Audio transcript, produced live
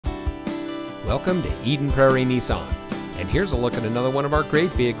Welcome to Eden Prairie Nissan, and here's a look at another one of our great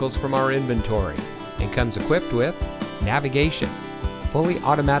vehicles from our inventory. It comes equipped with navigation, fully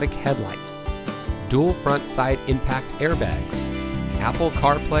automatic headlights, dual front side impact airbags, Apple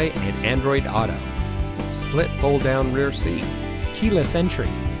CarPlay and Android Auto, split fold-down rear seat, keyless entry,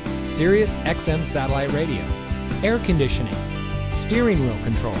 Sirius XM satellite radio, air conditioning, steering wheel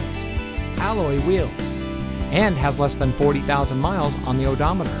controls, alloy wheels, and has less than 40,000 miles on the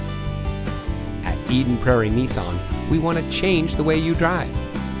odometer. At Eden Prairie Nissan, we want to change the way you drive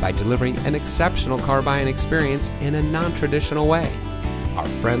by delivering an exceptional car buying experience in a non-traditional way. Our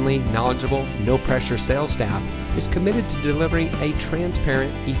friendly, knowledgeable, no-pressure sales staff is committed to delivering a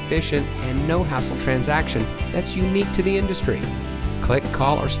transparent, efficient, and no-hassle transaction that's unique to the industry. Click,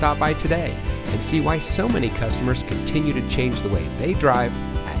 call, or stop by today and see why so many customers continue to change the way they drive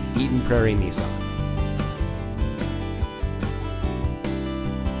at Eden Prairie Nissan.